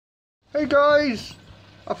Hey guys,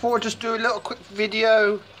 I thought I'd just do a little quick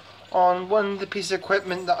video on one of the pieces of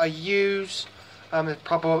equipment that I use.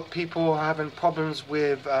 If people are having problems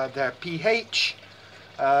with their pH.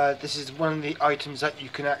 This is one of the items that you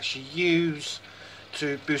can actually use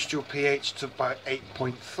to boost your pH to about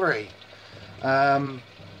 8.3.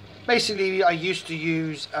 Basically, I used to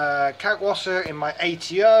use cat water in my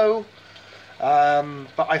ATO,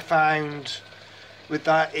 but I found with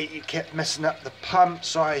that it kept messing up the pump,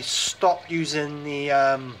 so I stopped using the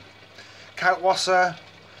cat water,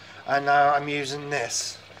 and now I'm using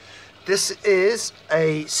this. This is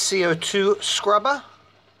a CO2 scrubber.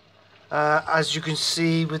 As you can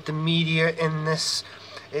see with the media in this,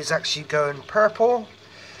 it's actually going purple.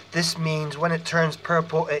 This means when it turns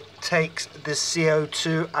purple, it takes the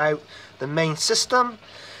CO2 out the main system.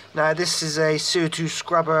 Now this is a CO2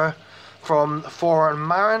 scrubber from Fauna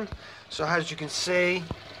Marin. So as you can see,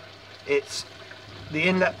 it's the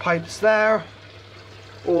inlet pipes there,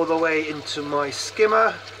 all the way into my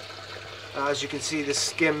skimmer. As you can see, the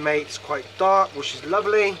skim mate's quite dark, which is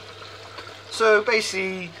lovely. So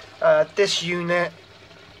basically, this unit,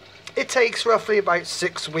 it takes roughly about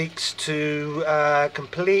 6 weeks to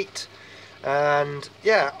complete, and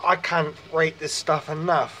yeah, I can't rate this stuff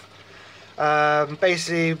enough.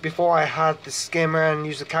 Basically, before I had the skimmer and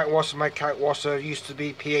used the cat water, my cat water used to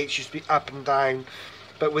be pH used to be up and down,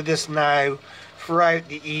 but with this now, throughout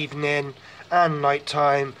the evening and night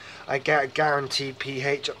time, I get a guaranteed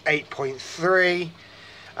pH of 8.3.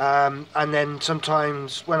 And then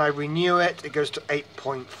sometimes when I renew it, it goes to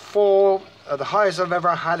 8.4. The highest I've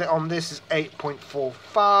ever had it on this is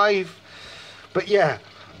 8.45. But yeah,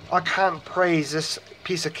 I can't praise this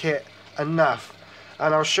piece of kit enough.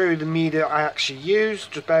 And I'll show you the media I actually use.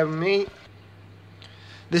 Just bear with me.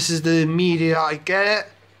 This is the media I get.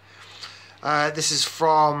 This is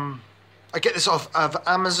from, I get this off of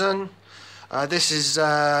Amazon. This is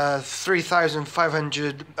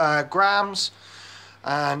 3,500 grams.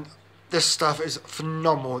 And this stuff is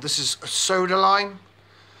phenomenal. This is a soda lime.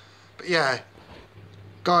 But yeah,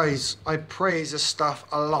 guys, I praise this stuff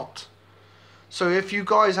a lot. So if you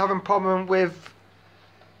guys having a problem with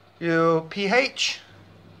your pH,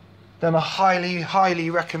 then I highly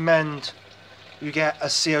recommend you get a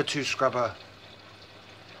CO2 scrubber.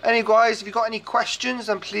 Anyway guys, if you've got any questions,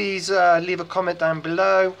 then please leave a comment down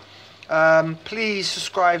below. Please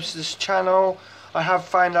subscribe to this channel. I have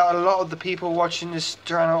found out a lot of the people watching this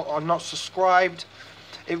channel are not subscribed.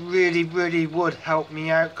 It really would help me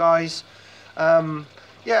out, guys.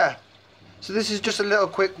 Yeah, so this is just a little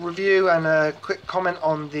quick review and a quick comment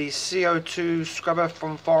on the CO2 scrubber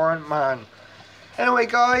from Fauna Marin. Anyway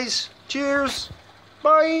guys, cheers,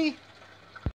 bye.